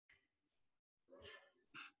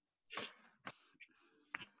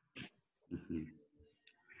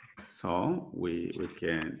So we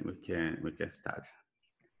can start.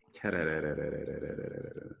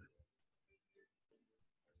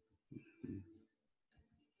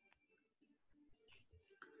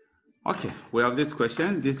 Okay, we have this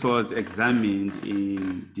question. This was examined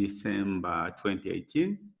in December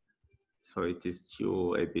 2018, so it is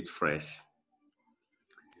still a bit fresh.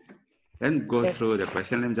 Let me go through the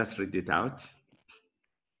question. Let me just read it out.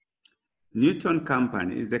 Newton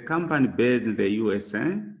Company is a company based in the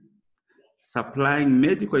USA, supplying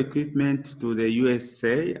medical equipment to the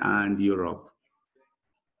USA and Europe.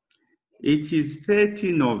 It is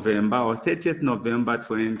 30th November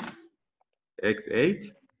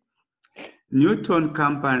 20X8. Newton's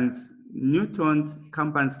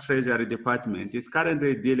company's treasury department is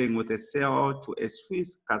currently dealing with a sale to a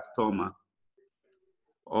Swiss customer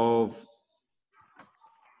of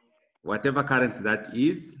whatever currency that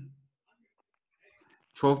is,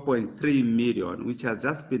 12.3 million, which has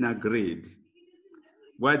just been agreed,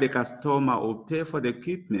 where the customer will pay for the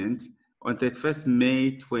equipment on 31st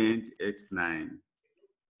May 20X9.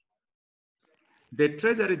 The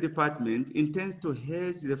Treasury Department intends to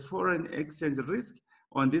hedge the foreign exchange risk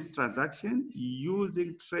on this transaction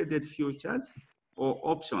using traded futures or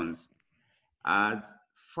options as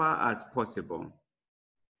far as possible.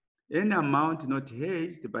 Any amount not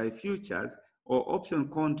hedged by futures or option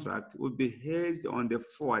contract will be hedged on the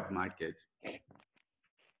forward market.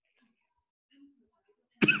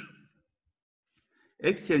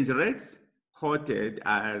 Exchange rates quoted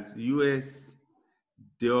as US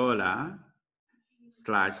dollar /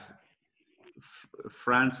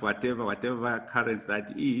 France, whatever currency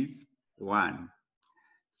that is, 1.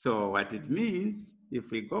 So what it means,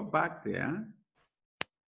 if we go back there,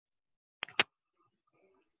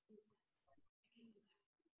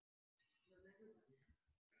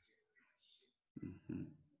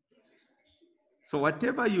 so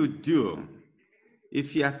whatever you do,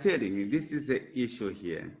 if you are selling, this is the issue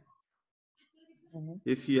here.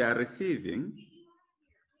 If you are receiving,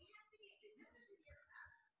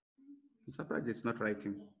 I'm surprised it's not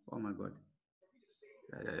writing. Oh my God.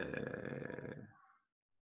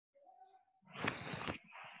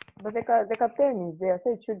 But the captain is there,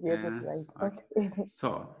 so it should be able to write. Okay.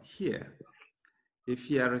 So here, if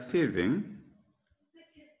you are receiving,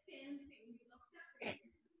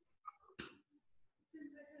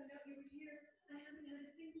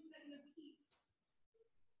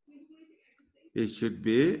 it should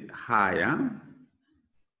be higher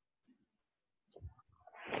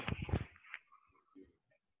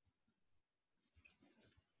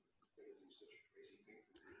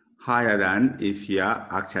than if you are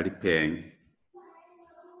actually paying.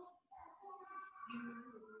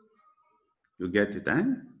 You get it, eh?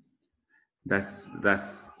 That's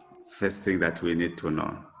first thing that we need to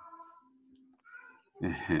know.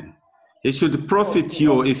 It should profit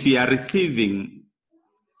you if you are receiving.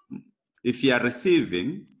 If you are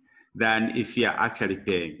receiving, than if you are actually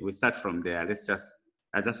paying. We start from there. I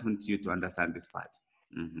just want you to understand this part.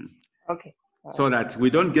 Okay. So that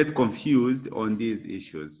we don't get confused on these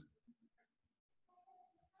issues.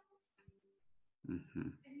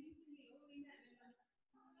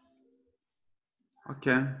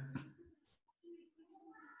 Okay.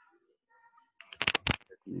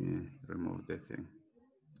 Let me remove the thing.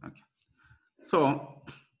 Okay. So,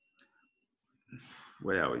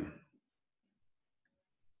 where are we?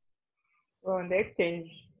 On the exchange.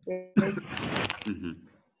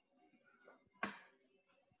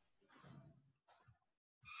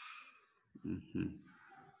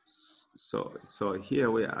 So here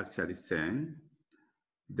we are actually saying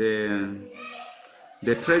the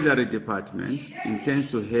Treasury Department intends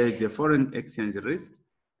to hedge the foreign exchange risk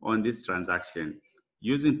on this transaction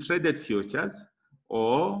using traded futures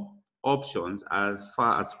or options as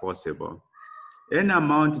far as possible. Any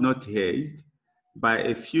amount not hedged by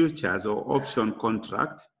a futures or option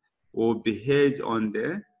contract will be hedged on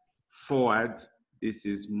the forward. This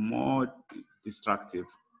is more destructive.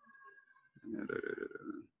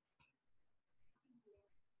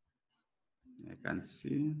 I can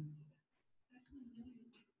see.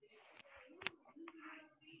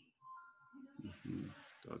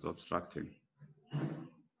 It was obstructing.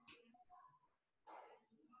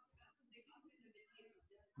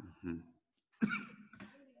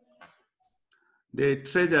 The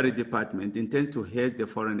Treasury Department intends to hedge the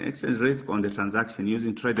foreign exchange risk on the transaction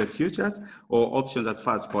using traded futures or options as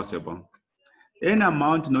far as possible. Any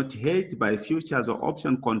amount not hedged by futures or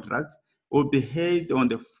option contracts will be hedged on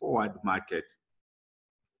the forward market.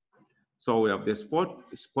 So we have the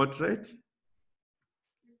spot rate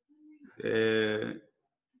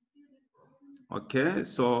Okay,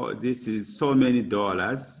 so this is so many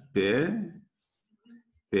dollars per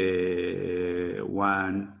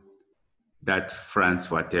one that France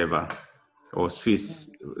whatever or Swiss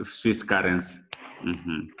currency.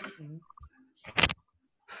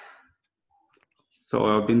 So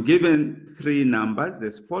I've been given three numbers: the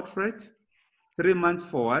spot rate, 3 months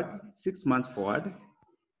forward, 6 months forward.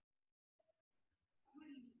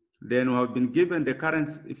 Then we have been given the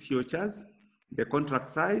currency futures, the contract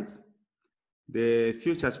size, the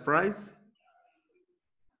futures price,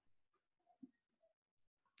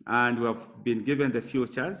 and we have been given the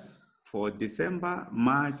futures for December,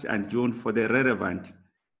 March, and June for the relevant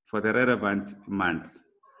months.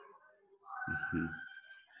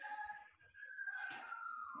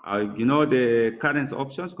 You know the currency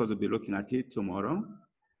options because we'll be looking at it tomorrow.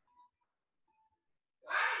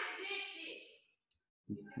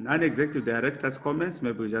 Non-executive director's comments,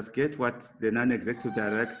 maybe we just get what the non-executive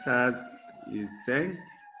director is saying.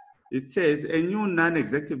 It says, a new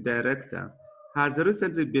non-executive director has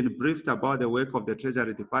recently been briefed about the work of the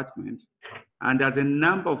Treasury Department and has a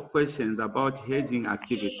number of questions about hedging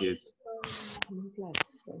activities.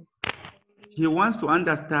 He wants to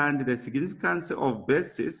understand the significance of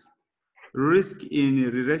basis risk in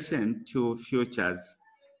relation to futures.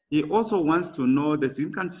 He also wants to know the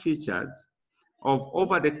significant features of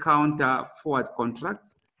over-the-counter forward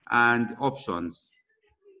contracts and options,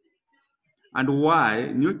 and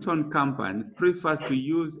why Newton Company prefers to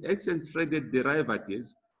use exchange-traded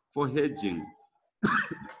derivatives for hedging.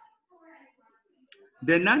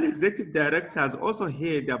 The non-executive director has also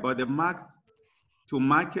heard about the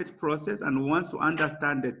market-to-market process and wants to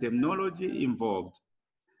understand the terminology involved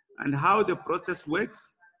and how the process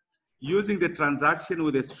works, using the transaction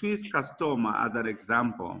with a Swiss customer as an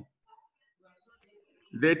example.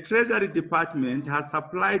 The Treasury Department has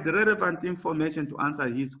supplied relevant information to answer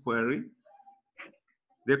his query.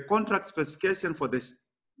 The contract specification for the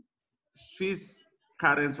Swiss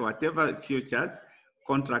currency, whatever futures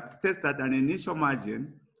contract, states that an initial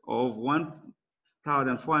margin of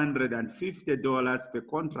 $1,450 per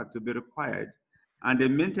contract to be required, and a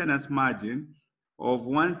maintenance margin of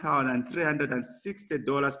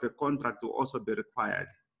 $1,360 per contract to also be required.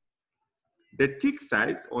 The tick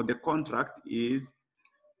size on the contract is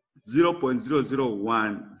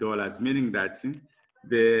 $0.001, meaning that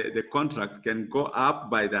the contract can go up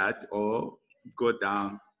by that or go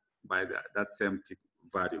down by that same tick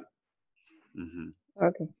value.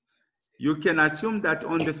 Okay. You can assume that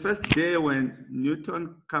on the first day when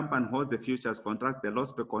Newton Company holds the futures contracts, the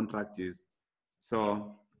loss per contract is.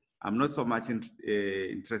 So I'm not so much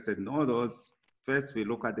interested in all those. First, we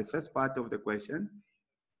look at the first part of the question.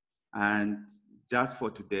 And just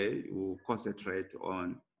for today, we'll concentrate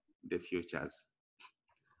on the futures.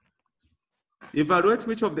 Evaluate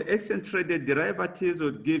which of the exchange-traded derivatives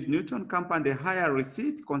would give Newton Company a higher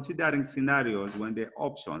receipt, considering scenarios when the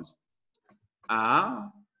options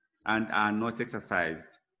are and are not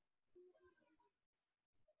exercised.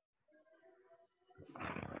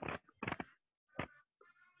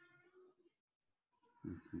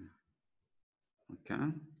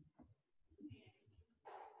 Okay.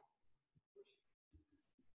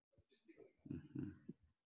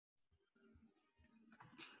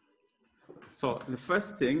 So the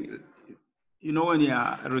first thing, you know, when you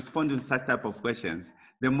are responding to such type of questions,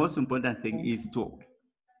 the most important thing is to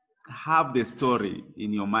have the story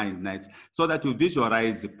in your mind, nice, so that you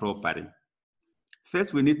visualize it properly.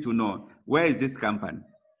 First, we need to know, where is this company?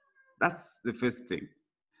 That's the first thing.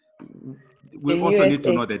 We also need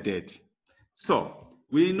to know the date. So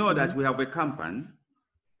we know that we have a company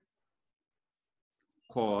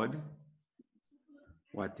called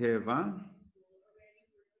whatever.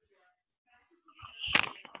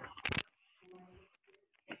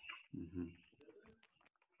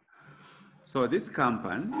 So this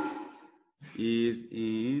company is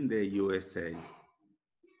in the USA.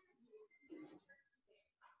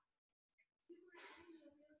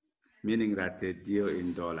 Meaning that they deal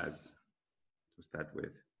in dollars to start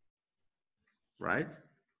with, right?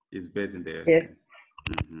 It's based in the USA. Yes.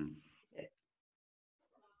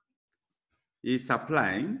 He's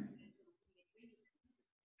supplying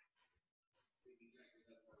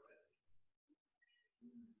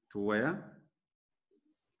to where?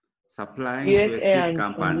 Supplying USA to a Swiss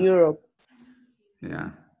company. In Europe.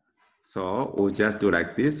 Yeah. So we'll just do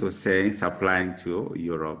like this. We're saying supplying to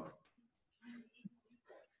Europe.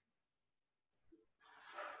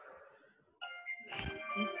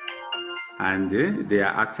 And they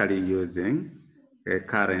are actually using a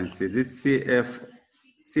currency. Is it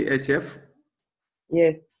CHF?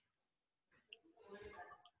 Yes.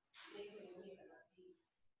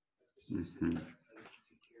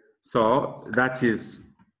 So that is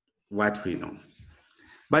what we know.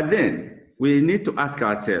 But then we need to ask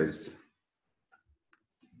ourselves,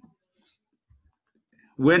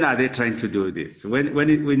 when are they trying to do this? When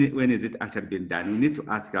is it actually being done? We need to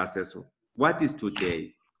ask ourselves, what is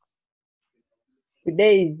today?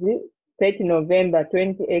 Today is 30 November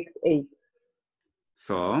 20x8.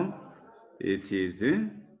 So it is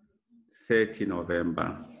 30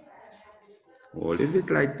 November. We'll leave it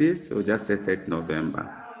like this, we'll just say 30 November.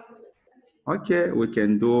 Okay, we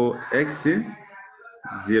can do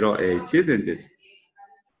x08, isn't it?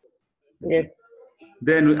 Yes.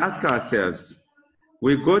 Then we ask ourselves,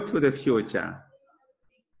 we go to the future.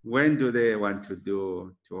 When do they want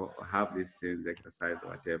to have these things, exercise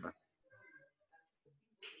or whatever?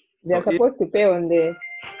 They're supposed to pay on the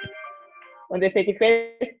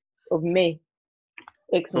 31st of May,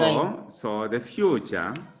 X9. So the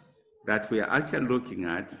future that we are actually looking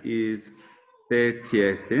at is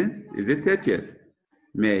 30th. Is it 30th?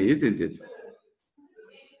 May, isn't it?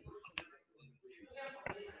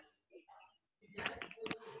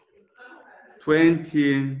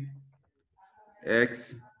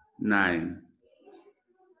 $20x9.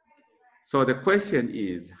 So the question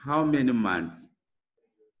is, how many months?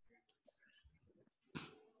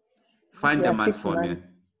 Find the months for me.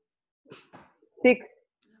 6.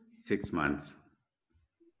 6 months.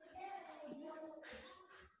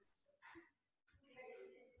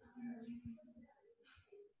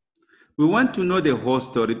 We want to know the whole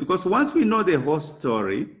story, because once we know the whole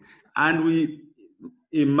story and we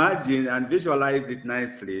imagine and visualize it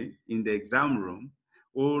nicely in the exam room,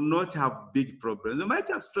 we will not have big problems. We might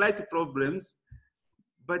have slight problems,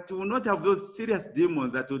 but we will not have those serious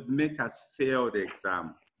demons that would make us fail the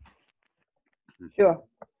exam. Sure.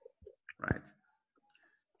 Right.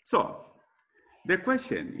 So the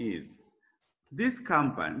question is, this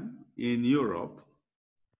company in Europe,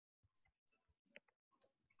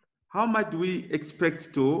 how much do we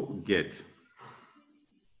expect to get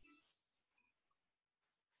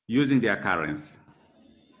using their currency?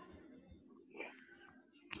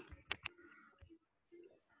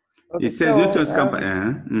 Okay, It says Newton's company.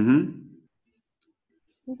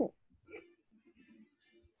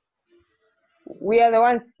 We are the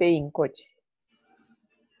ones paying, coach.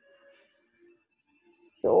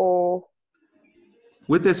 So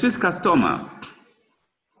with a Swiss customer,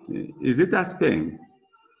 is it us paying?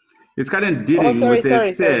 It's currently dealing with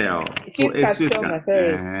a sale to a Swiss customer.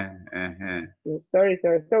 Sorry.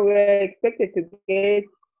 So we are expected to get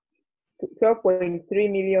 12.3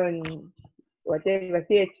 million, whatever,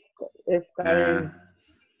 CHF currency.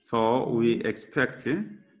 So we expect to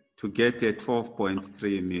get a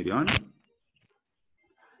 12.3 million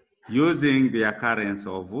using the occurrence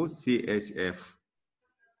of CHF.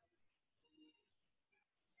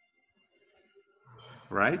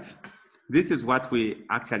 Right? This is what we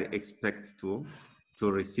actually expect to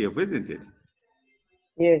receive, isn't it?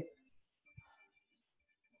 Yes.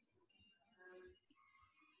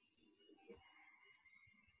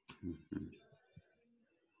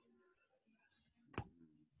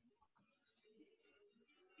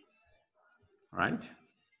 Right?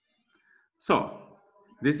 So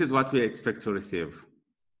this is what we expect to receive.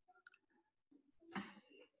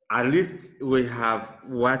 At least we have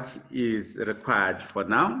what is required for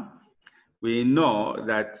now. We know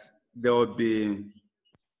that there will be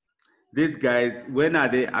these guys. When are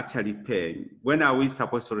they actually paying? When are we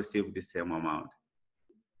supposed to receive the same amount?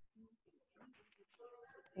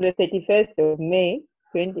 The 31st of May,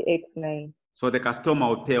 20x9. So the customer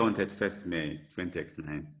will pay on 31st May,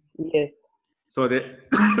 20x9. Yes. So the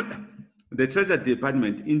the Treasury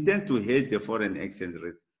Department intends to hedge the foreign exchange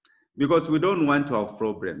risk because we don't want to have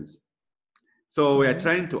problems. So we are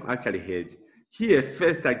trying to actually hedge. Here,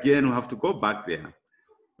 first again, we have to go back there.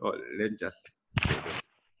 Oh, let's just do this.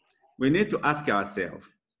 We need to ask ourselves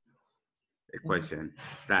a question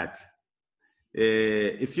that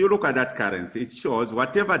if you look at that currency, it shows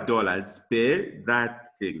whatever dollars pay that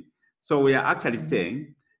thing. So we are actually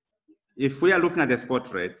saying, if we are looking at the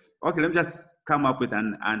spot rate, okay, let me just come up with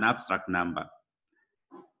an abstract number.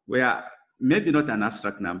 We are maybe not an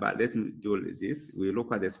abstract number. Let me do this. We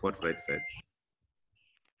look at the spot rate first.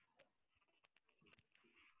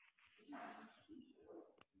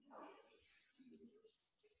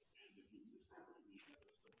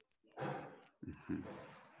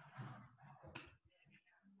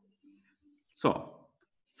 So,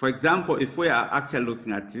 for example, if we are actually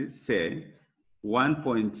looking at, say,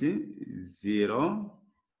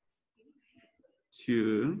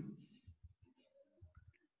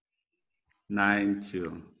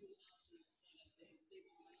 1.0292.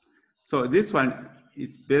 So this one,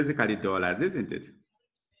 it's basically dollars, isn't it?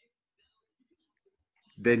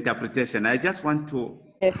 The interpretation, I just want to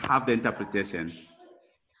Yes. have the interpretation,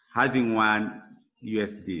 having one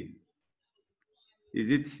USD.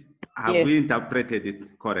 Have Yes. we interpreted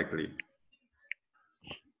it correctly?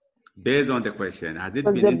 Based on the question, has it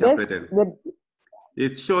been interpreted?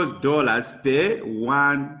 It shows dollars per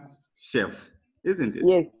one chef, isn't it?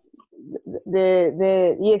 Yes.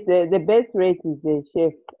 The best rate is the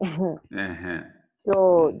chef. Uh-huh.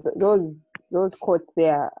 So those quotes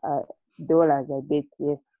there are dollars, I bet.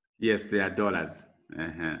 Yes. Yes, they are dollars.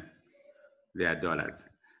 Uh-huh. They are dollars.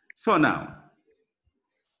 So now,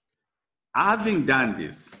 having done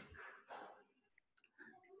this,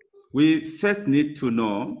 we first need to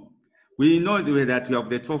know, we know that we have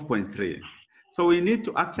the 12.3. So we need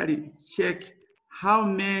to actually check how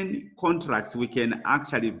many contracts we can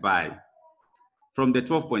actually buy from the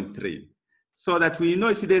 12.3. So that we know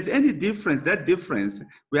if there's any difference, that difference,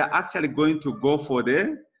 we are actually going to go for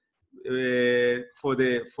the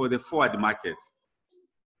forward market.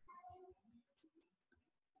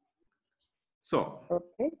 So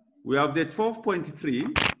Okay. we have the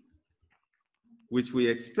 12.3, which we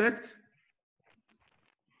expect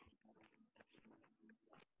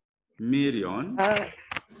million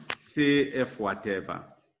CF whatever,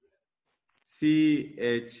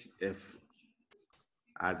 CHF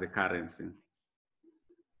as a currency.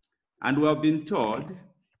 And we have been told.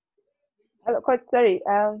 Coach, sorry,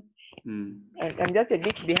 I'm just a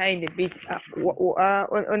bit behind a bit.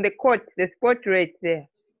 On the quote, the spot rate there,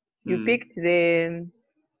 you picked the.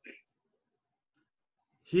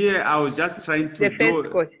 Here, I was just trying to the first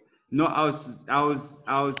quote. No, I was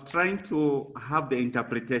trying to have the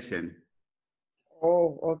interpretation.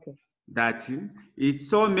 Oh, okay. That it's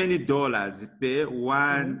so many dollars per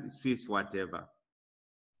one Swiss whatever.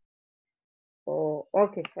 Oh,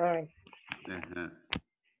 okay, all right.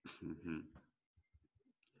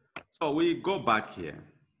 So we go back here.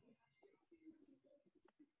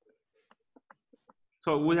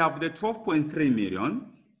 So we have the 12.3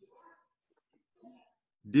 million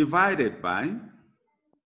divided by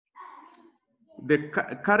the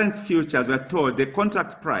currency futures. We're told the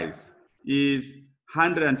contract price is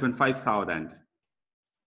 125,000,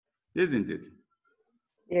 isn't it?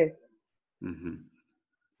 Yes.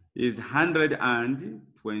 Is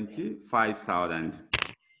 125,000.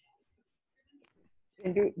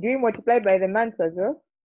 And do you multiply by the months as well?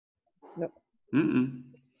 No.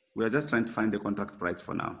 We are just trying to find the contract price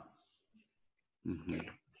for now.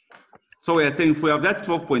 So we are saying if we have that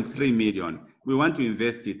 12.3 million, we want to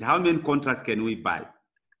invest it. How many contracts can we buy?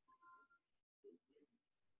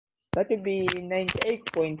 That would be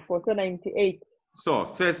 98.4, so 98. So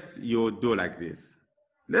first you do like this.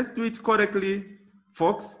 Let's do it correctly,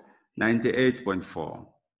 folks. 98.4.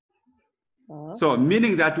 So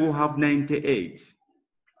meaning that we'll have 98.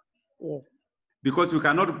 Yes. Because we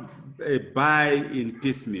cannot buy in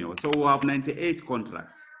piecemeal. So we'll have 98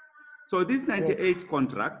 contracts. So these 98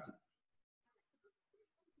 contracts,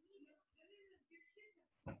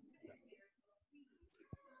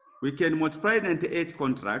 we can multiply 98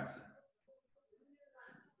 contracts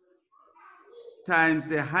times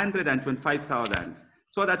 125,000,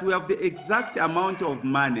 so that we have the exact amount of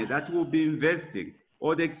money that we'll be investing,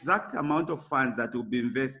 or the exact amount of funds that will be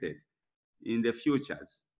invested in the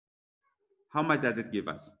futures. How much does it give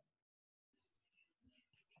us?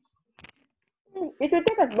 It will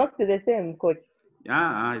take us back to the same, Coach.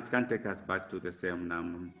 Yeah, it can take us back to the same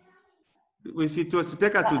number. If it was to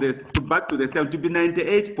take us back to the same, to be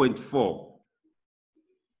 98.4.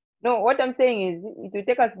 No, what I'm saying is it will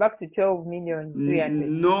take us back to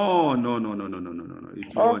 12,300,000. No.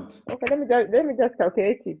 It won't. Okay, let me just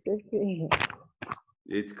calculate it.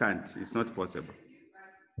 It can't. It's not possible.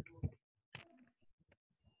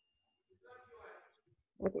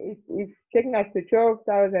 Okay, it's taking us to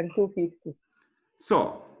 12,250.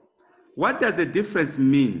 So, what does the difference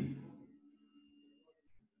mean?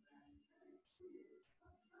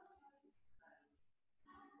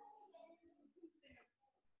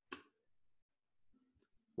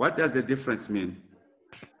 What does the difference mean?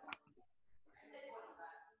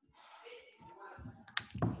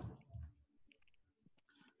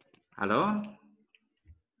 Hello?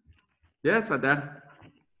 Yes, Father.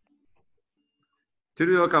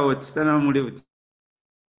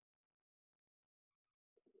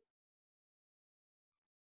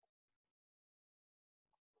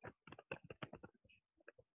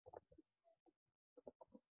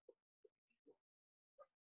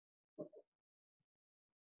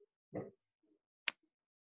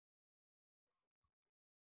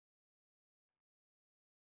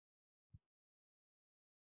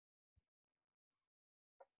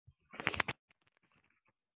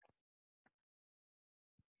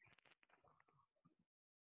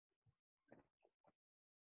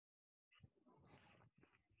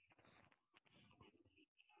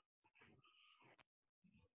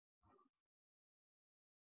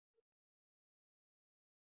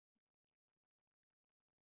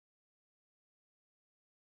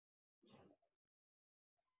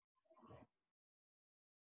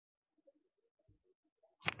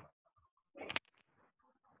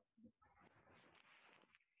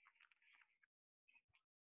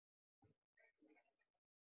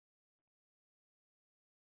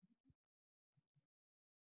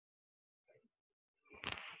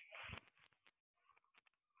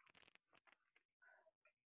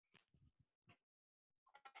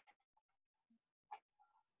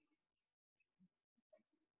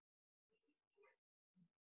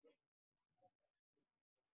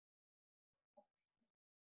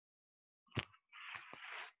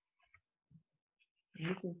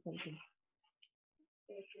 missing something.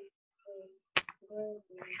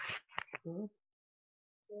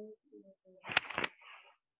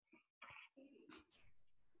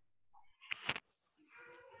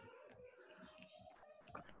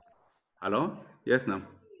 Hello? Yes, no?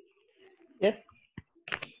 Yes.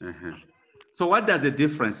 So what does the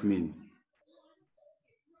difference mean?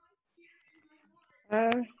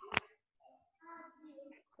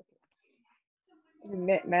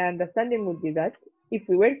 My understanding would be that if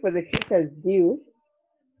we wait for the futures deal,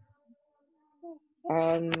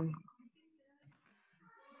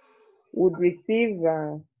 would receive.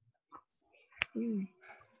 No.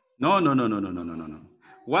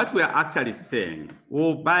 What we are actually saying,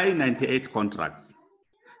 we'll buy 98 contracts.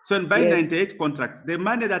 So in buying 98 contracts, the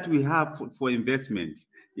money that we have for investment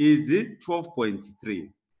is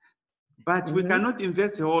 12.3. But we cannot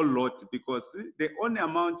invest a whole lot because the only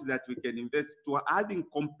amount that we can invest to having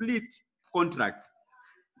complete contracts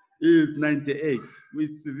is 98.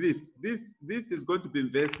 With this is going to be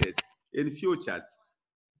invested in futures.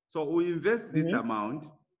 So we invest this amount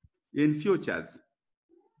in futures.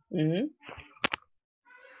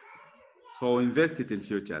 So invest it in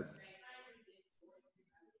futures.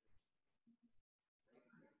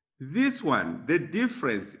 This one, the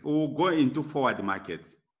difference will go into forward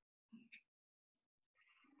markets.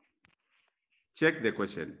 Check the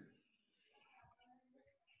question.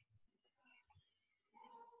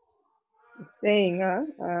 Saying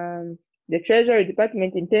the Treasury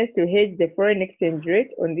Department intends to hedge the foreign exchange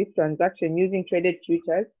rate on this transaction using traded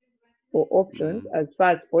futures or options as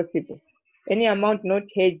far as possible. Any amount not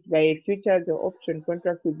hedged by a futures or option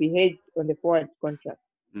contract will be hedged on the forward contract.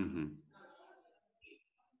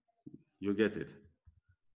 You get it?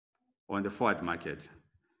 On the forward market.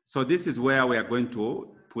 So this is where we are going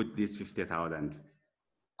to put this 50,000.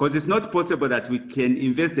 Because it's not possible that we can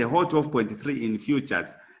invest the whole 12.3 in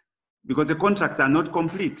futures because the contracts are not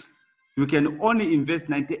complete. We can only invest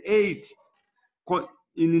 98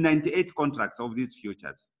 in 98 contracts of these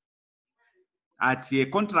futures at a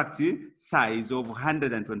contract size of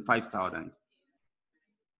 125,000.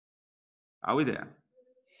 Are we there?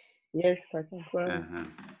 Yes, I think so.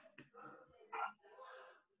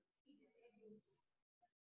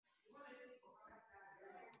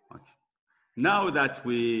 Okay. Now that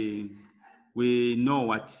we know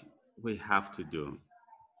what we have to do,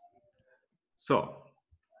 so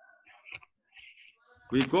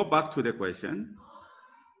we go back to the question.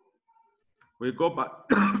 We go back.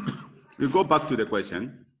 We go back to the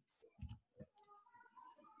question.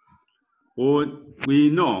 We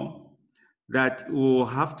know that we'll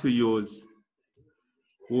have to use.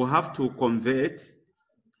 We'll have to convert.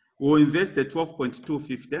 We'll invest the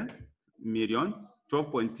 12.250 million.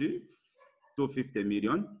 12.250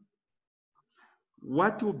 million.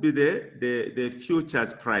 What will be the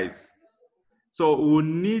futures price? So we'll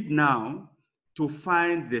need now to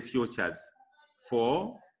find the futures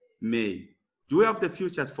for May. Do we have the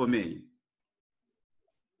futures for May?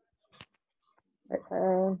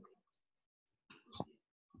 Okay.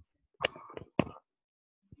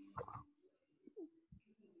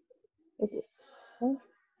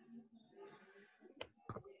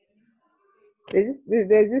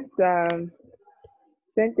 There's this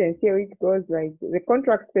sentence here which goes like the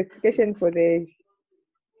contract specification for the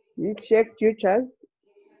shape futures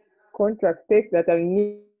contract states that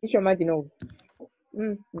an initial margin of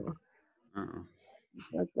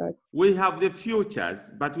we have the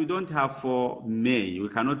futures, but we don't have for May. We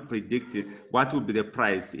cannot predict what will be the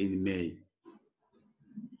price in May.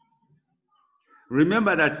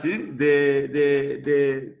 Remember that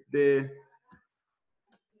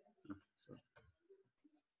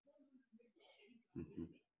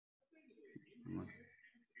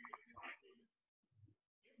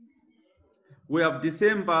we have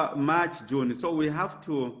December, March, June, so we have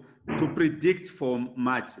to predict for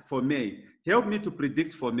March, for May. Help me to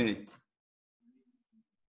predict for May.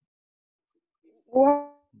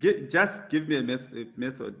 Just give me a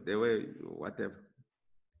method, the way, whatever.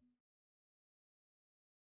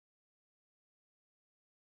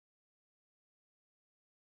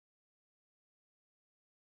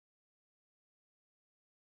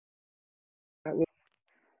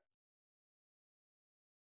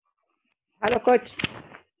 Hello, coach.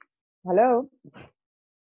 Hello.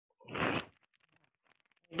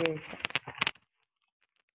 Yes.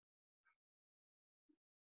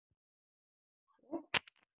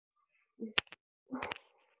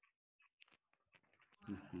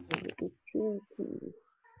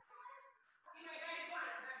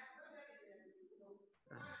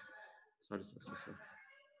 Sorry.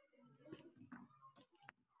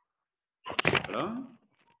 Hello?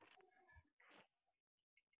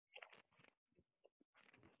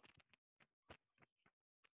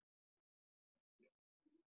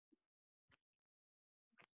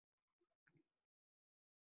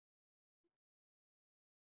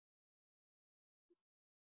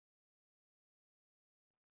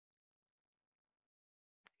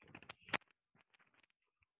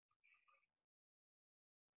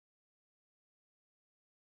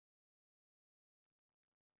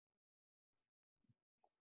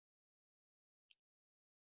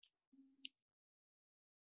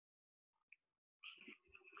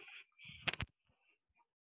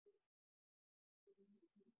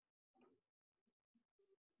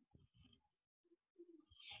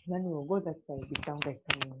 Then we'll go that side. The sound is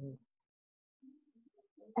coming here.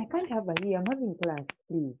 I can't have her here. I'm having class,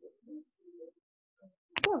 please.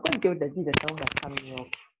 Go and tell the sound is coming up.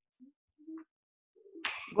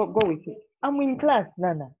 Go with it. I'm in class,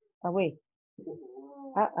 Nana. Away.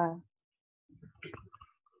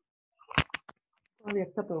 Sorry,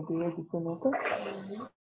 I've will be ready soon, okay?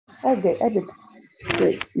 Add it. So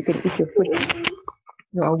you can eat your food.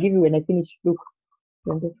 No, I'll give you when I finish. Look.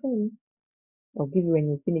 You understand? I'll give you when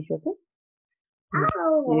you finish, okay?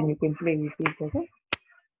 Then you can play with it, okay?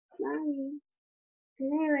 Mommy,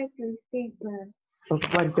 can I write on paper? Okay,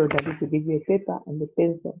 one tell Daddy to give you a paper and a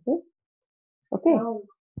pencil, okay? Okay? No.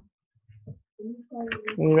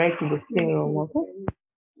 You write in the same room, okay?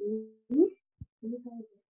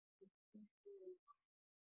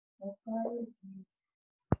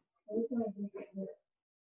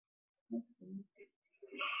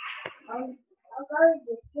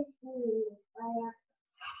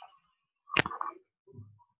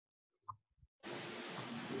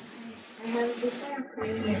 I have different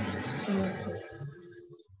colors.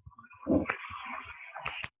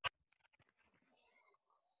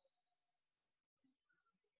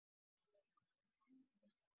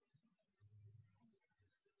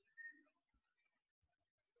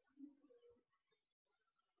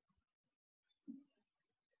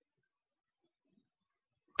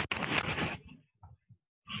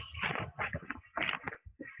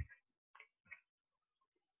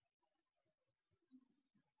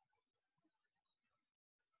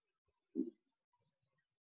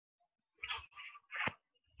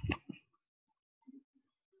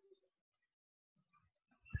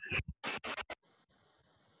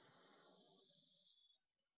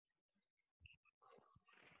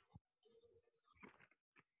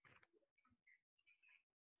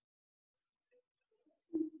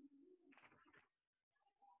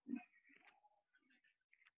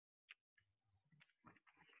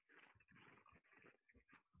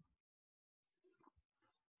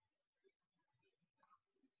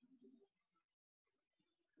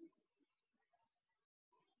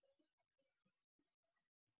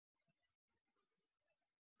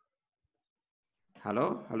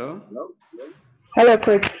 Hello? Hello,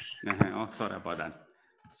 Coach. Oh, sorry about that.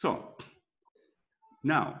 So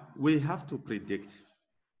now we have to predict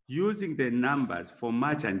using the numbers for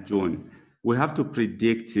March and June. We have to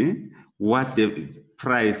predict what the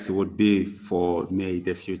price would be for May,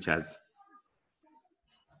 the futures.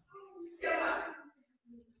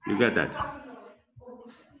 You get that?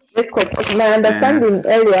 Yes, Coach. My understanding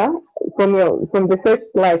earlier from the first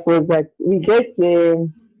slide was that we get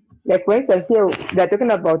like for instance here they're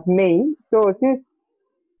talking about May. So since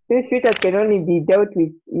futures can only be dealt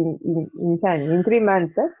with in time, in 3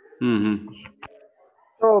 months.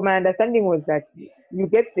 So my understanding was that you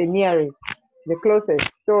get the nearest, the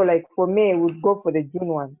closest. So like for May, would go for the June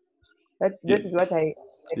one. This is what I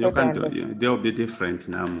you can they'll be different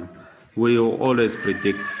now. We will always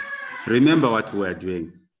predict. Remember what we are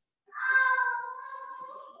doing.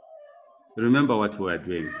 Remember what we are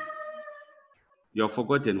doing. You've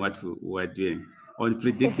forgotten what we were doing on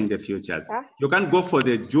predicting the futures. Huh? You can't go for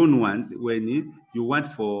the June ones when you want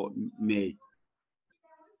for May.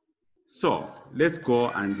 So let's go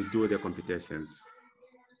and do the computations.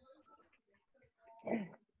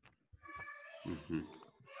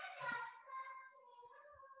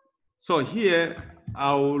 So here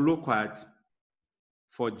I'll look at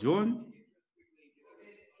for June.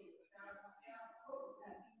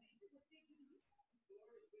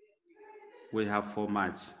 We have for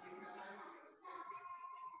March.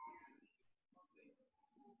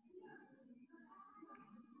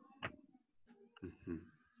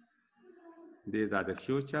 These are the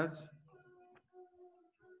futures.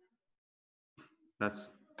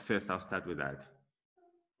 First I'll start with that.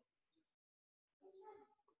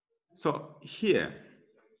 So here,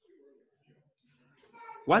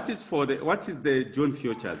 what is the June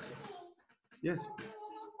futures? Yes.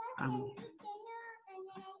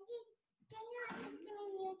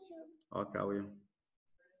 Okay, I will.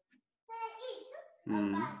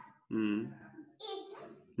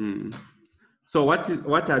 So what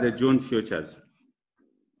are the June futures?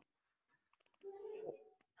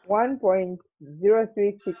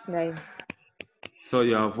 1.0369. So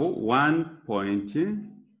you have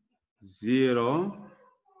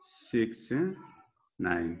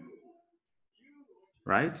 1.069,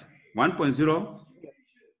 right? 1.0?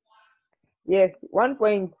 Yes,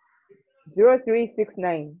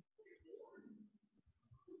 1.0369.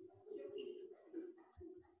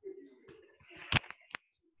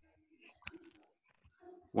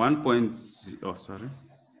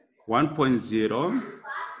 1.0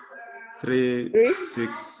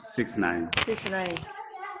 3669. 69.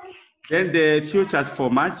 Then the futures for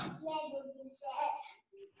March,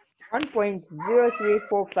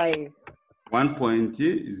 1.0345.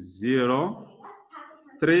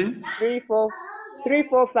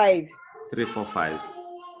 1.0345. 345.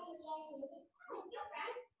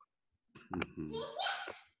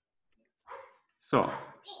 So,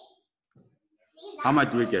 how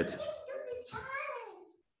much do we get?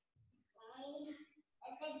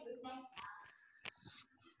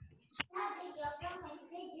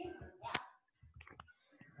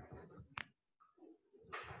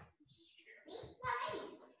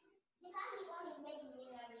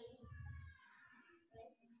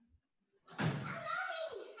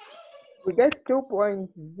 We get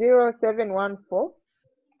 2.0714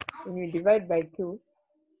 when you divide by 2.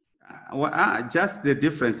 Just the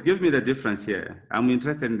difference. Give me the difference here. I'm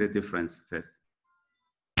interested in the difference first.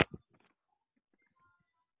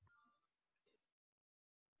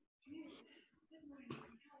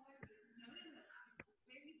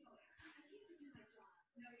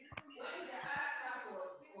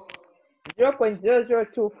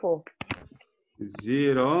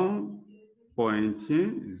 Zero 0.0024.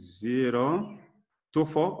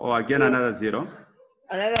 0.024, or again another 0.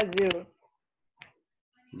 Another 0.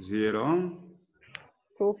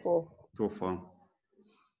 0.24.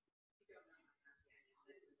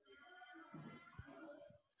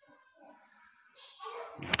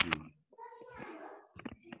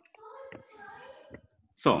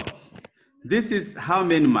 So, this is how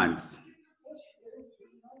many months?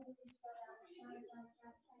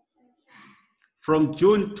 From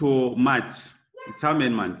June to March, it's how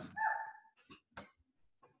many months?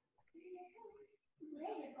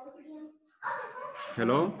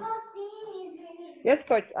 Hello? Yes,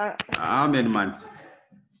 coach. How many months?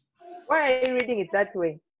 Why are you reading it that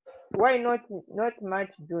way? Why not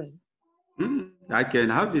March, June? I can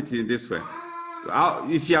have it in this way.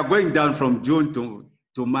 If you are going down from June to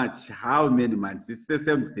March, how many months? It's the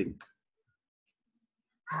same thing.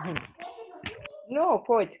 No,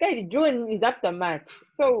 coach. June is after March.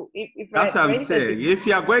 So if that's what I'm saying. If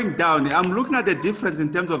you are going down, I'm looking at the difference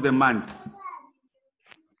in terms of the months.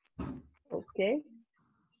 Okay.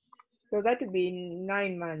 So that would be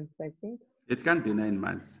 9 months, I think. It can be 9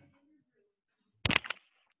 months.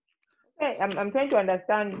 Okay, I'm trying to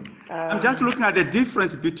understand. I'm just looking at the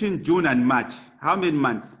difference between June and March. How many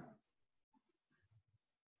months?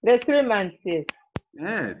 There's 3 months, yes.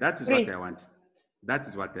 Yeah, that is what I want. That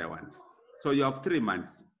is what I want. So you have 3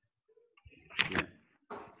 months. Yeah.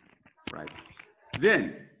 Right.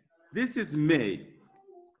 Then, this is May.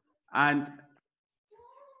 And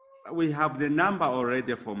we have the number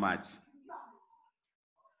already for March.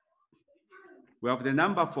 We have the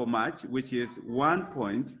number for March, which is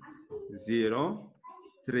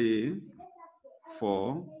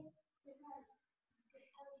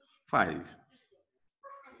 1.0345.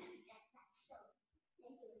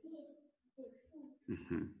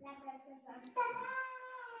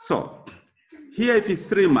 So here, if it's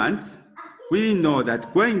 3 months, we know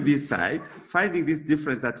that going this side, finding this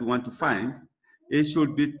difference that we want to find, it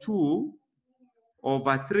should be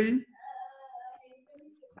 2/3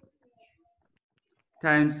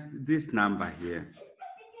 times this number here.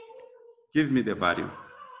 Give me the value.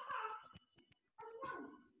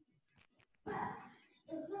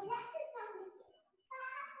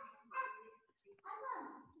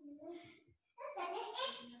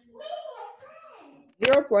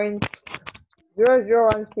 Zero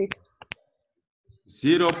 0.0016.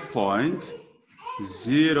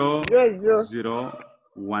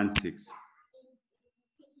 0.0016.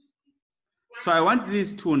 So I want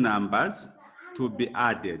these two numbers to be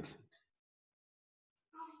added.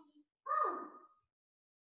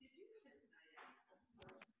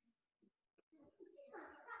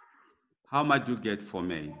 How much do you get for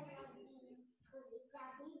May?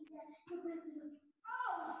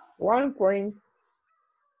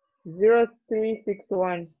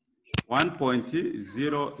 1.0361.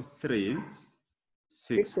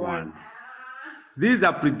 1.0361. These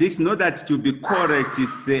are predictions, not that to be correct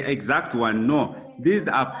is the exact one. No, these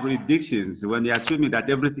are predictions when you're assuming that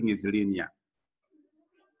everything is linear.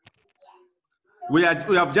 We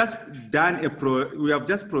have just done we have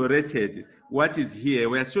just prorated what is here.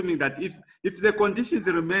 We're assuming that if the conditions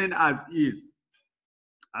remain as is,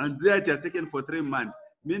 and that is taken for 3 months,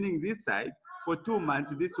 meaning this side, for 2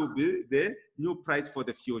 months, this will be the new price for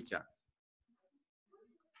the future.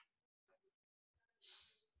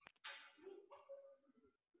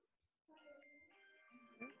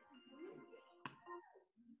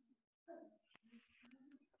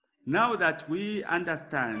 Now that we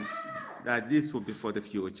understand that this will be for the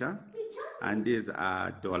future, and these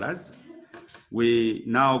are dollars. We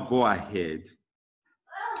now go ahead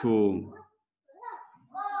to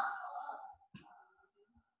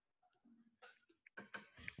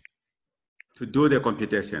do the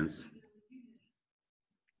computations.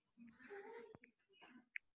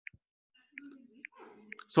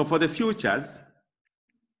 So for the futures,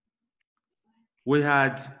 we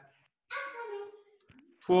had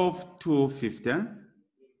 12 to 50.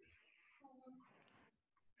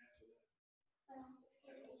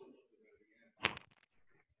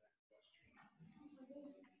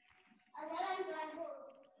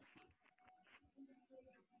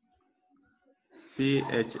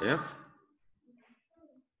 CHF.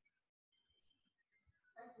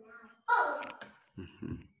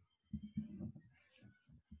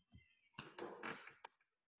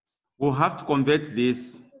 We'll have to convert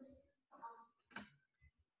this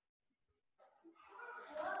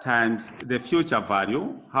times the future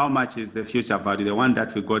value. How much is the future value? The one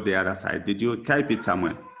that we got the other side. Did you type it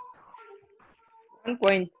somewhere?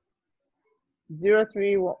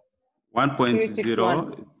 1.031.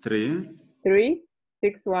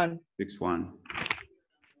 1.0361.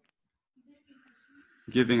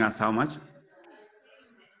 Giving us how much?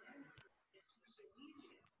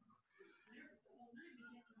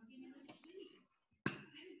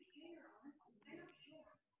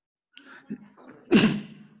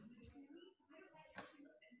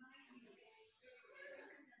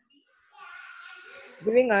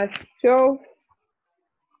 Giving us 12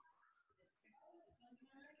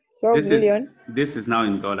 million. This is now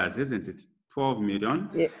in dollars, isn't it? 12 million.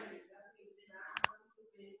 Yeah.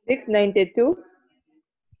 692.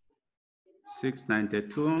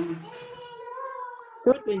 692.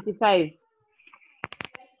 225.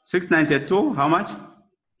 692, how much?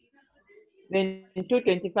 Then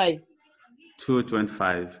 225.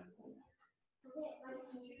 225.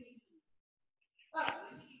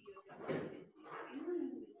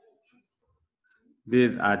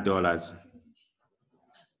 These are dollars.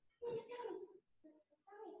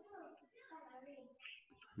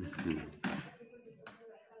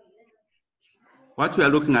 What we are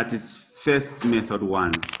looking at is first method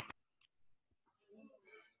 1.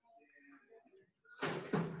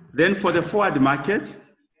 Then for the forward market,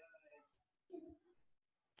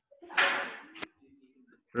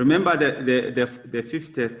 remember the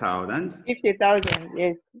 50,000. 50,000,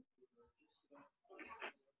 yes.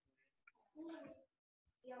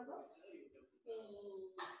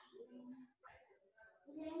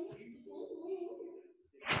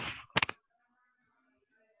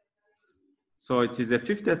 So it is a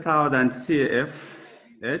 50,000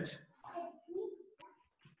 CFH.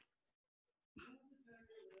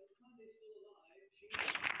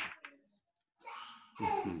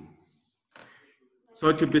 So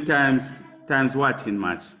it will be times what in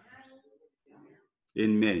March?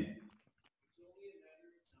 In May.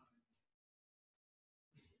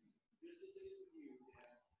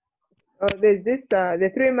 There's this,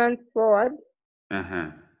 the 3 months forward.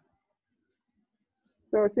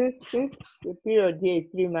 So since the period here is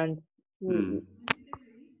 3 months, we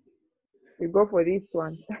go for this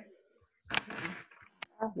one.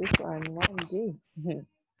 This one, 1 day.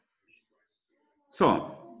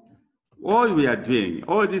 So all we are doing,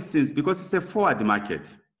 all these things, because it's a forward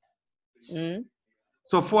market.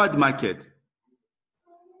 So forward market,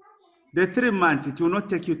 the 3 months, it will not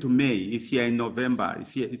take you to May if you're in November,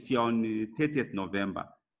 if you're on 30th November.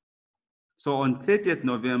 So on 30th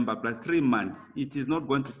November plus 3 months, it is not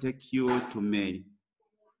going to take you to May.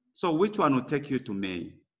 So which one will take you to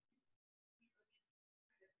May?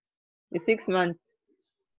 The 6 months.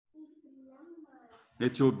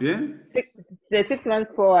 It will be? The 6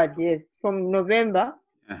 months forward, yes. From November,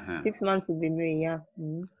 6 months will be May, yeah.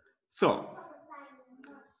 So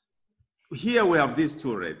here we have these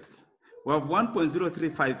two rates. We have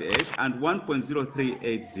 1.0358 and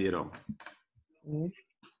 1.0380.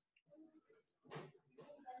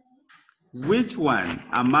 Which one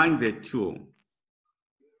among the two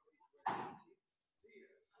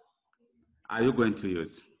are you going to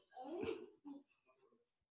use?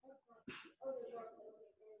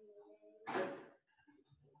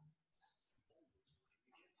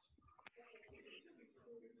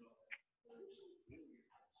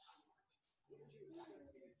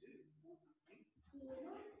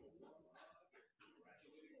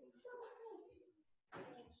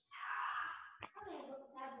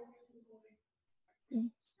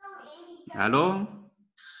 Hello?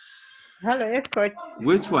 Hello, yes, coach.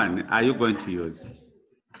 Which one are you going to use?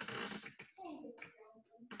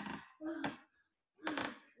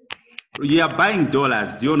 You are buying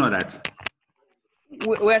dollars. Do you know that?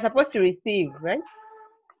 We are supposed to receive, right?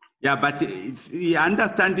 Yeah, but if you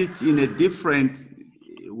understand it in a different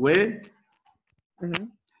way, Mm-hmm.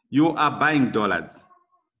 you are buying dollars.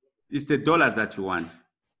 It's the dollars that you want.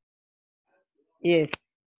 Yes.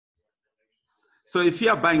 So if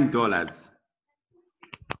you are buying dollars,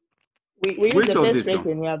 We use which the of first these rate two?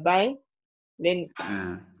 when we are buying. Then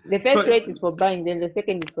the first rate is for buying, then the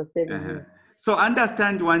second is for selling. Yes. So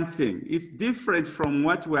understand one thing. It's different from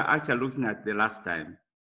what we're actually looking at the last time.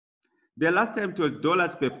 The last time it was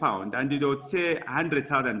dollars per pound, and they would say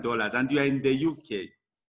 $100,000, and you are in the UK.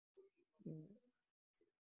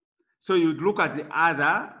 So you'd look at the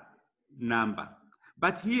other number.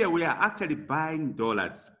 But here we are actually buying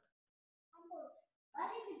dollars.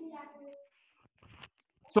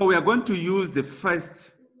 So we are going to use the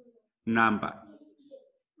first number,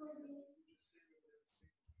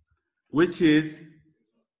 which is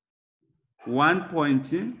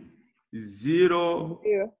 1.0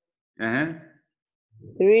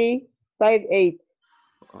 358.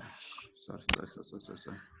 Oh, sorry.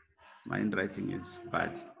 My handwriting is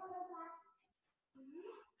bad.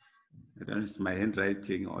 I don't know if it's my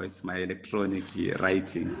handwriting or it's my electronic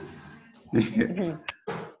writing. Even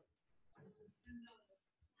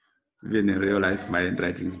in real life, my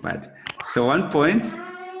handwriting is bad. So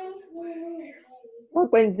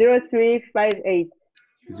 1.0358.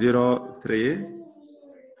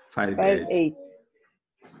 0358.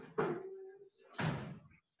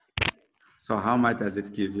 So how much does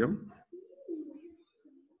it give you?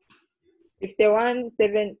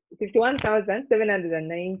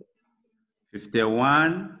 51,790.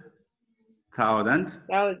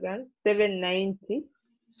 51,790.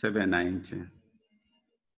 790.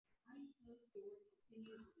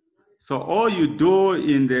 So all you do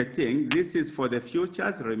in the thing, this is for the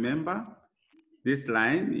futures, remember? This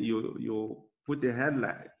line, you put a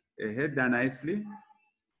header nicely,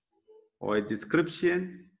 or a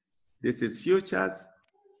description. This is futures.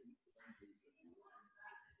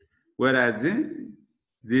 Whereas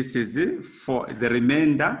this is for the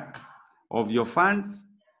remainder of your funds,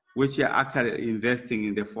 which you're actually investing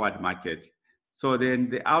in the forward market. So then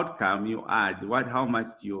the outcome you add, how much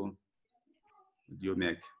do you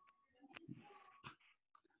make?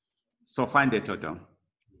 So find the total.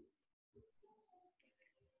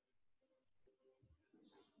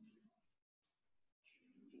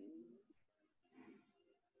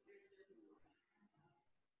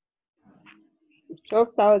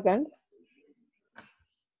 $12,000.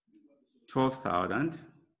 12,000.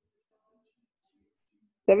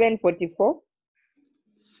 744.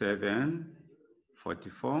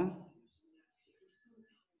 744.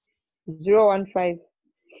 015.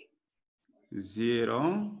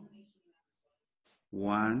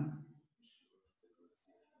 01015.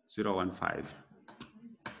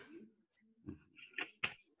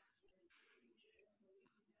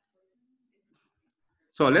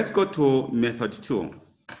 So let's go to method 2.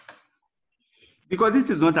 Because this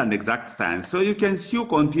is not an exact science, so you can still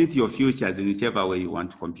compute your futures in whichever way you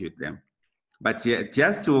want to compute them. But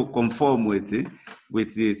just to conform with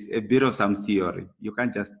this, a bit of some theory, you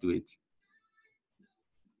can't just do it.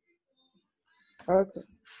 Okay.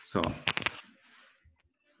 So,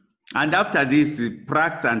 and after this,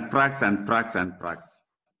 practice. I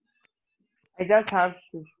just have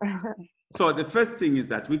to. So the first thing is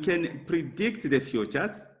that we can predict the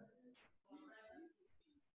futures.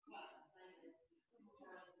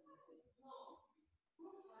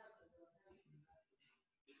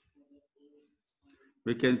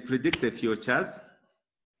 We can predict the futures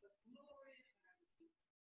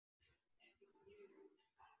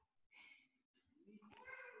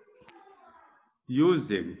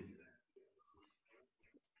using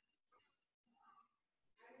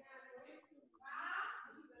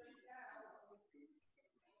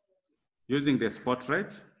the spot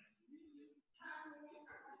rate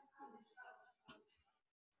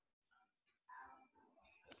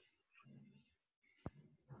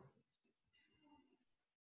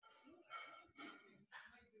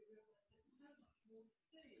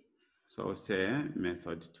So say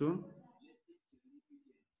method 2,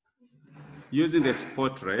 using the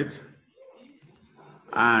spot rate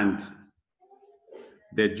and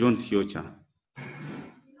the June future.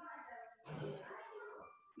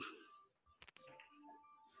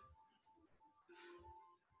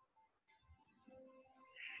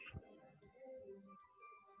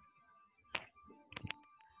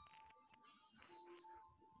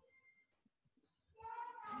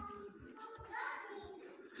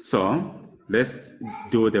 So let's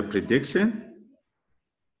do the prediction.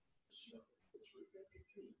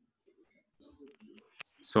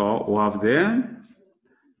 So we have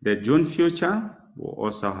the June future, we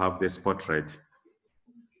also have the spot rate.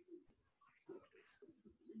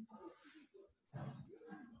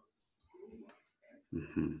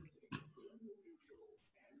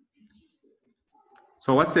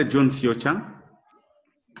 So what's the June future?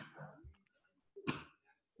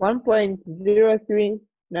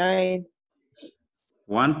 1.039.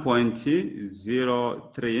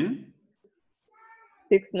 1.03.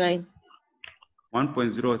 69.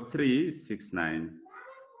 1.0369.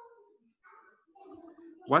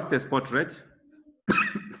 What's the spot rate?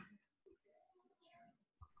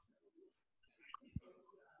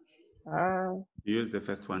 Use the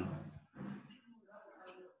first one.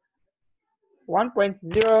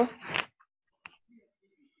 1.0292.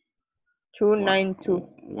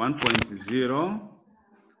 1.0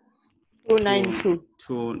 292.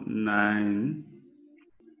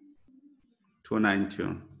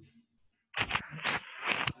 292.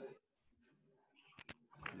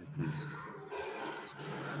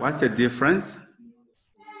 What's the difference?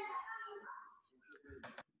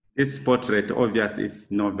 This spot rate, obviously,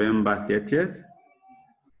 it's November 30th.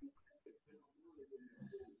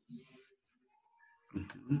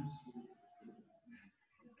 Mm-hmm.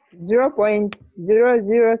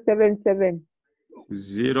 0.0077.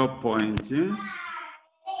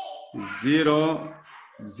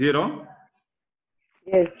 0.00.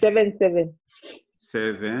 Yes, 77.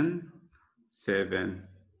 77.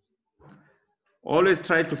 Always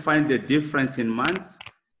try to find the difference in months.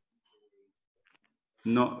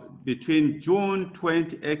 No, between June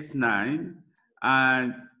 20x9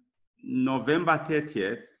 and November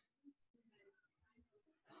 30th,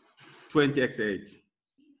 20x8.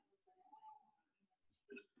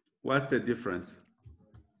 What's the difference?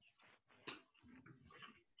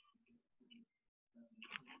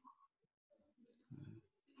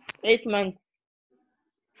 Eight months.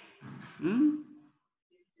 Hmm?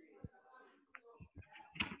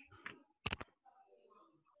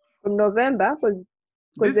 From November, because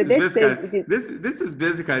This the is date says it is. this is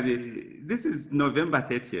basically, this is November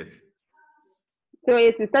 30th. So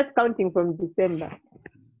yes, we start counting from December.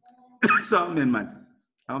 So how many months?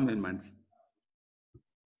 How many months?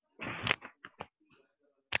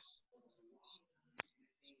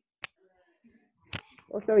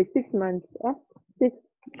 Oh, sorry, 6 months. 6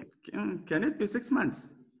 Can it be 6 months?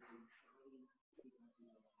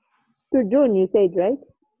 to June, you said, right?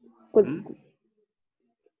 To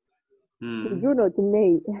Hmm. June or to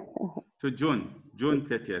May? To June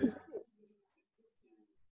 30th.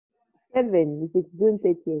 7, if it's June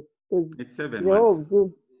 30th. It's 7 the months. whole of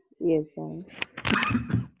June. Yes.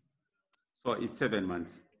 So it's 7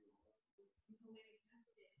 months.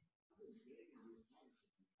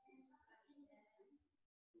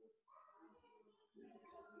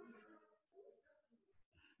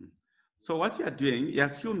 So what you are doing, you're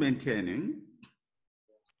still maintaining.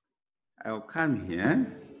 I'll come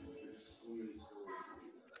here.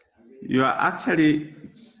 You are actually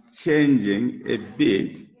changing a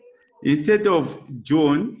bit. Instead of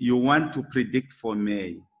June, you want to predict for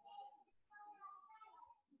May.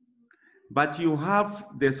 But you have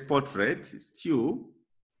the spot rate still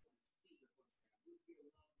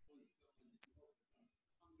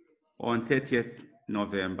on 30th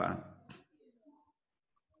November.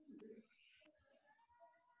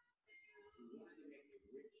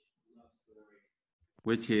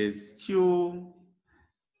 Which is still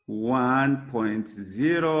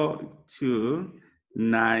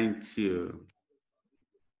 1.0292.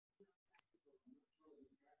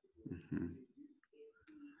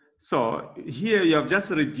 So here you have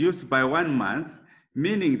just reduced by 1 month,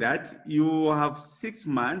 meaning that you have 6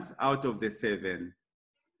 months out of the 7.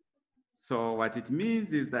 So what it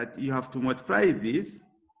means is that you have to multiply this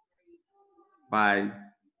by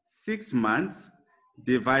 6 months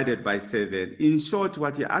divided by 7. In short,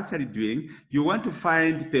 what you're actually doing, you want to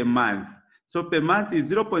find per month. So per month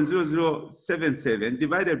is 0.0077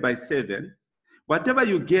 divided by 7. Whatever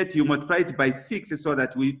you get, you multiply it by 6 so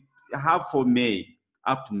that we have for May,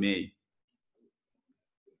 up to May.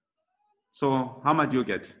 So how much do you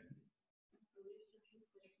get?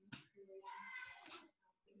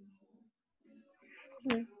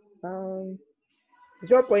 Um,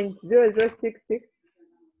 0.0066.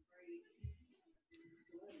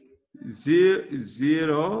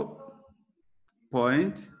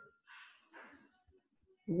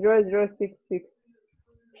 0066.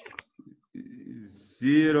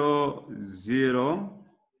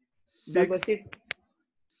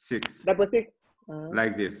 0.006. Double six.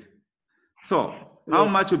 Like this. So Yes. how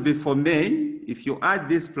much would be for May? If you add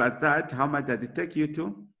this plus that, how much does it take you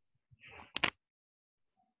to?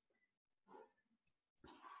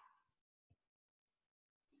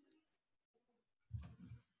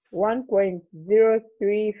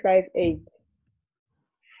 1.0358.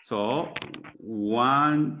 So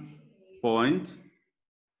 1 point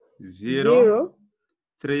 0,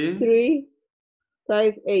 3, 3,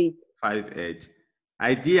 5, 8. 5, 8.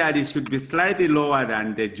 Ideally, it should be slightly lower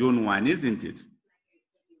than the June one, isn't it?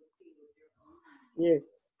 Yes.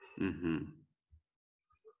 Mm-hmm.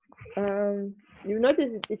 You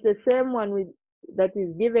notice it's the same one with that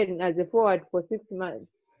is given as a forward for 6 months.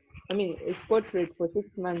 I mean, a spot rate for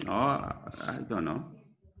 6 months. Oh, I don't know.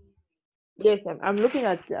 Yes, I'm looking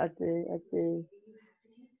at the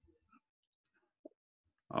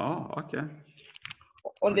Oh, okay.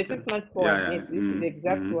 on the Okay. 6 months forward. Yeah, yeah. Yes, this is the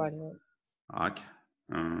exact one. Okay.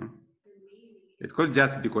 It could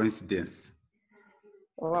just be coincidence.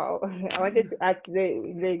 Wow. I wanted to ask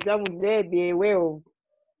the exam, would there be a way of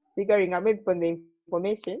figuring out maybe from the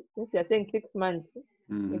information, since you're saying 6 months,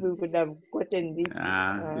 if we could have gotten this,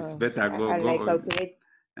 It's better go. like calculate.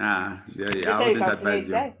 I Better wouldn't calculate advise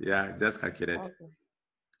you. that. Yeah, just calculate. Okay.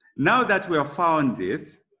 Now that we have found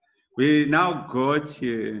this, we now go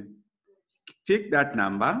to pick that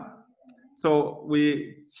number. So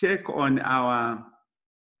we check on our,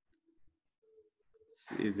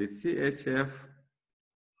 is it CHF,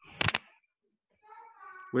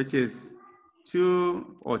 which is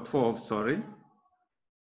 2 or 12, sorry.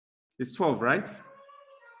 It's 12, right?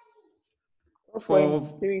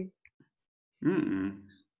 12. 12.3.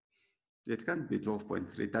 It can't be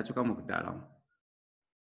 12.3. Tachuka mukdala.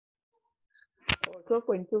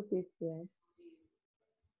 12.25. Yeah.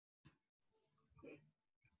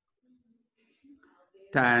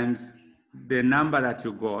 Times the number that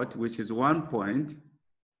you got, which is 1.0358.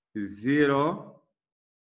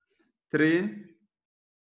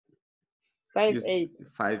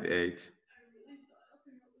 58.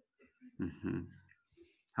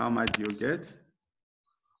 How much do you get?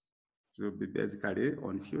 It will be basically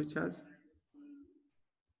on futures.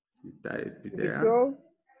 You type it there.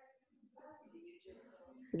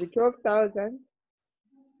 It will be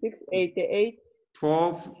 12,688.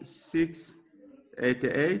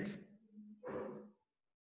 12,688.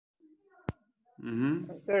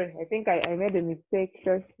 Sorry, I think I made a mistake.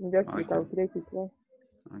 Just Okay. recalculate it. Yeah.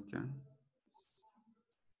 Okay.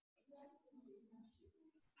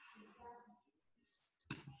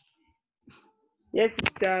 Yes,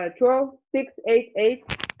 it's 12,688.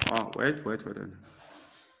 Oh, wait.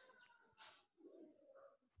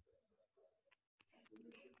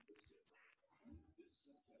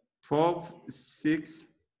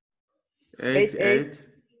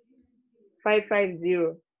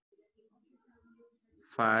 550.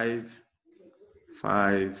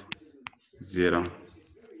 550.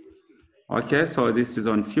 Okay, so this is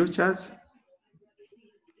on futures.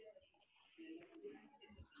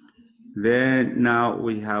 Then now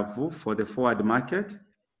we have for the forward market.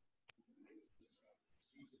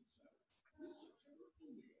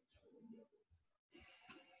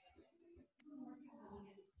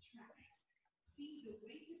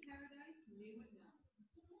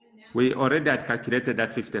 We already had calculated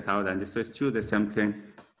that 50,000, so it's still the same thing.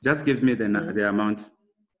 Just give me the amount.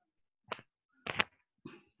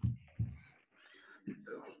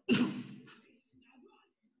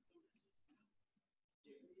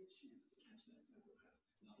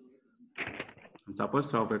 I'm supposed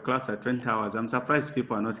to have a class at 20 hours. I'm surprised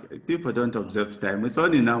people don't observe time. It's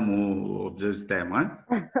only now who observes time, huh?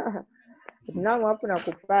 Now I'm going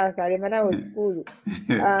to pass. I remember school.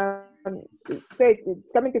 So it's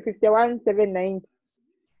coming to 51,790.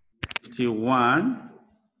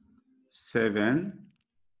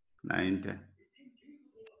 51,790.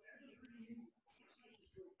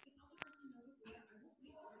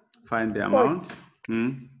 Find the amount.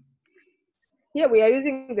 Here we are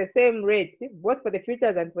using the same rate, both for the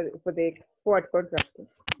futures and for the forward contract.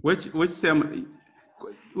 Which same rate?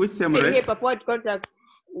 Here for forward contract,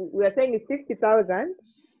 we are saying it's 60,000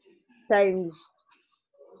 times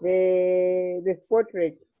the spot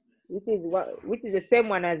rate, which is the same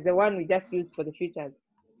one as the one we just used for the futures.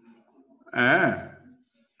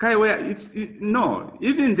 No,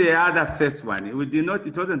 even the other first one, it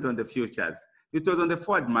wasn't on the futures. It was on the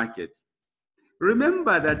forward market.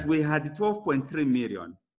 Remember that we had 12.3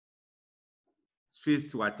 million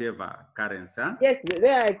Swiss whatever currency. Huh? Yes,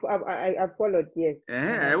 there I followed, yes.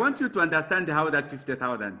 I want you to understand how that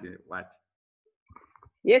 50,000 what?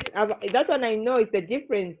 Yes, that one I know is the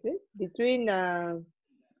difference between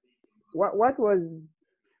what was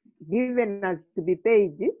given us to be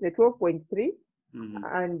paid, the 12.3,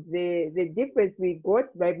 and the difference we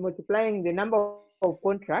got by multiplying the number of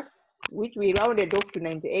contracts, which we rounded off to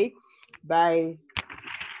 98 by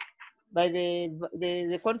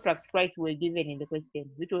the contract price we were given in the question,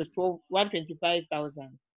 which was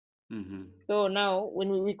 125,000. So now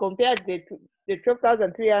when we compared the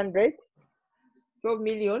 12,300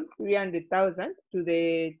 12,300,000 to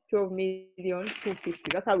the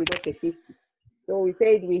 12,250,000. That's how we got the 50. So we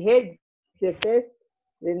said we hedged the first,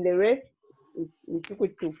 then the rest we took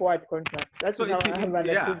it to forward contract. That's So how I have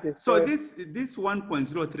understood the So story. this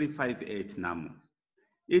 1.0358 now,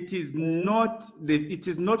 it is not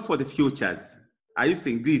for the futures. Are you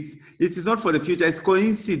saying this? It is not for the future. It's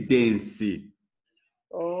coincidence.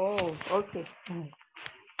 Oh, okay.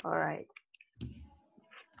 All right.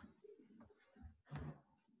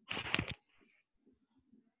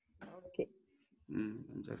 Okay.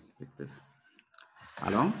 Just take this.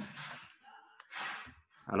 Hello?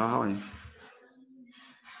 Hello, how are you?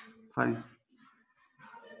 Fine.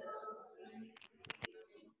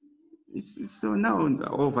 It's so now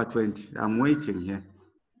over 20. I'm waiting here.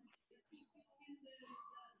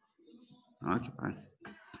 Okay, fine.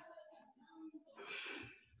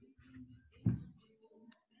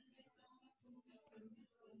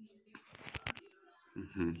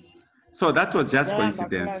 So that was just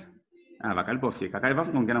coincidence. Vakalipofika.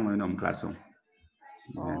 Kaivafu ngongena mweno mklaso.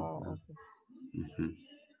 Oh, okay.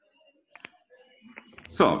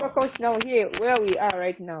 So coach, now here where we are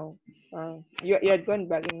right now, you had gone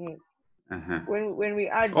back in here. When we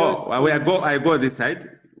add I go this side.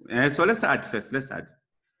 So let's add first. Let's add.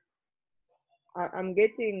 I'm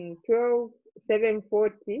getting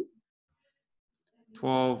 12,740.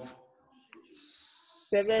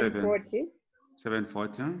 740.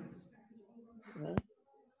 740.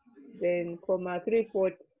 Then comma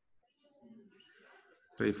 340.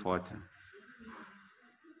 340.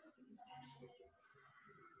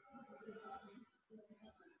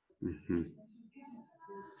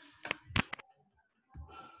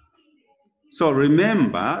 So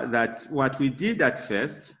remember that what we did at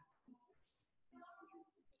first,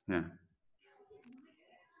 where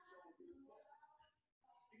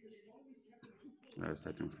are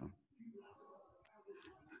starting from?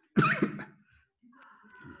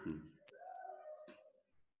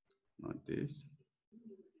 Not this.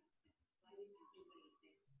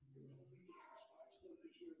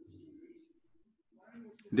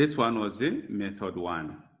 This one was the method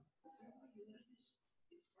 1.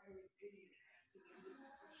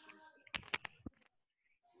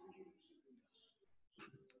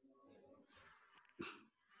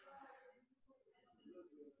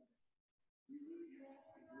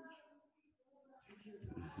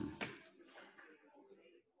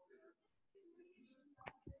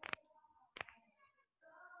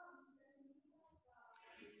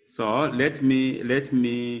 So let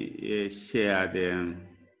me share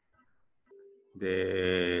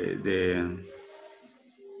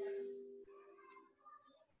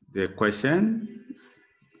the question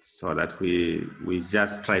so that we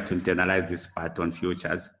just try to internalize this part on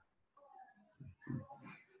futures.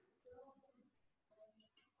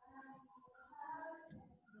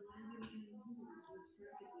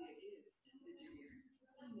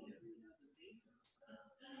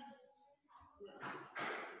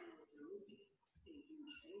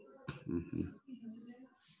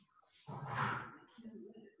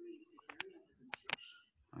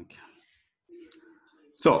 Okay.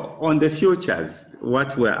 So on the futures,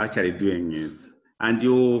 what we're actually doing is, and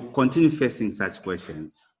you continue facing such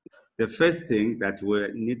questions, the first thing that we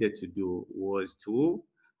needed to do was to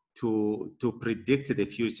predict the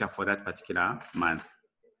future for that particular month.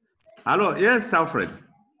 Hello, yes, Alfred.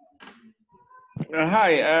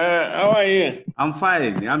 Hi, how are you? I'm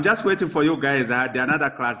fine. I'm just waiting for you guys. I had another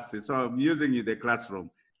class, so I'm using the classroom.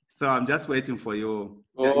 So I'm just waiting for you.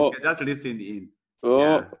 You can just listen in.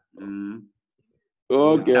 Yeah.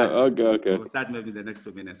 Okay. We'll start maybe the next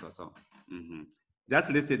 2 minutes or so. Just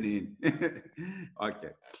listen in. Okay.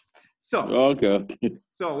 So,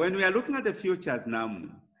 so when we are looking at the futures now,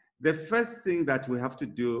 the first thing that we have to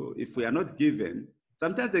do, if we are not given,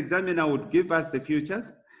 sometimes the examiner would give us the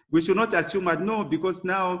futures. We should not assume that no, because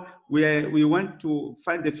now we want to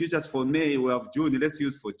find the futures for May, we have June, let's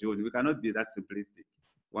use for June. We cannot be that simplistic.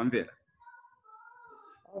 One there.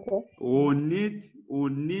 Okay. We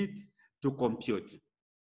need to compute.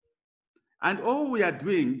 And all we are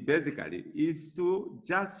doing basically is to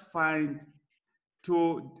just we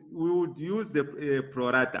would use the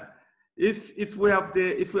pro rata. If we have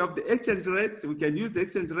the exchange rates, we can use the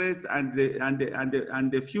exchange rates and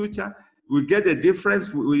the future. We get the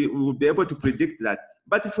difference. We will be able to predict that.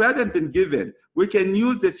 But if we haven't been given, we can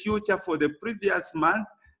use the future for the previous month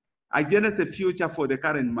against the future for the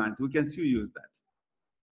current month. We can still use that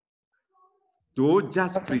to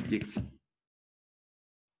just predict.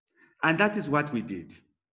 And that is what we did.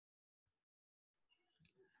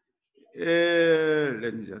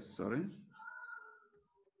 Let me just, sorry.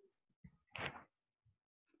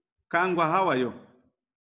 Kangwa, how are you?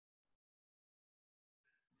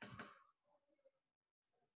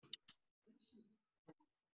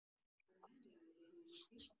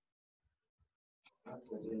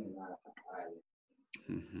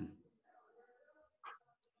 Mhm.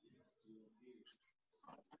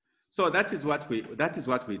 So that is what we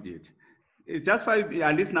did. It's just for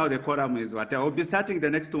at least now the quorum is what I will be starting the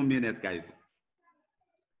next 2 minutes, guys.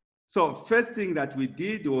 So first thing that we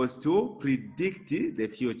did was to predict the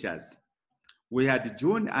futures. We had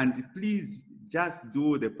June, and please just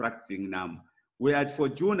do the practicing now. We had for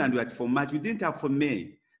June and we had for March. We didn't have for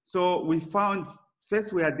May. So we found,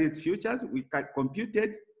 first we had these futures, we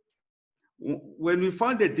computed. When we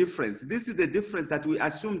found the difference, this is the difference that we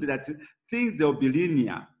assumed that things will be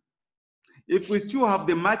linear. If we still have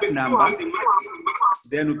the March number,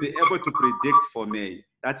 then we'll be able to predict for May.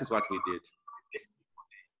 That is what we did.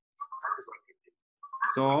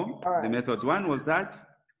 So the method one was that.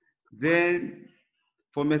 Then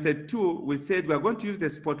for method two, we said we're going to use the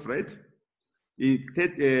spot rate in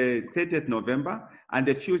 30th November and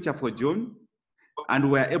the future for June.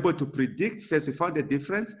 And we're able to predict, first we found the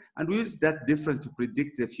difference, and we used that difference to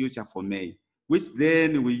predict the future for May, which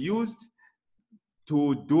then we used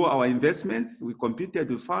to do our investments. We computed,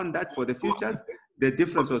 we found that for the futures, the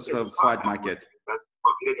difference was for forward market.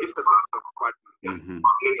 Mm-hmm.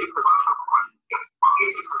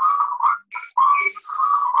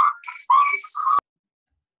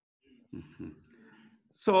 Mm-hmm.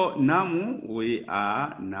 So now we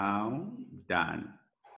are now done.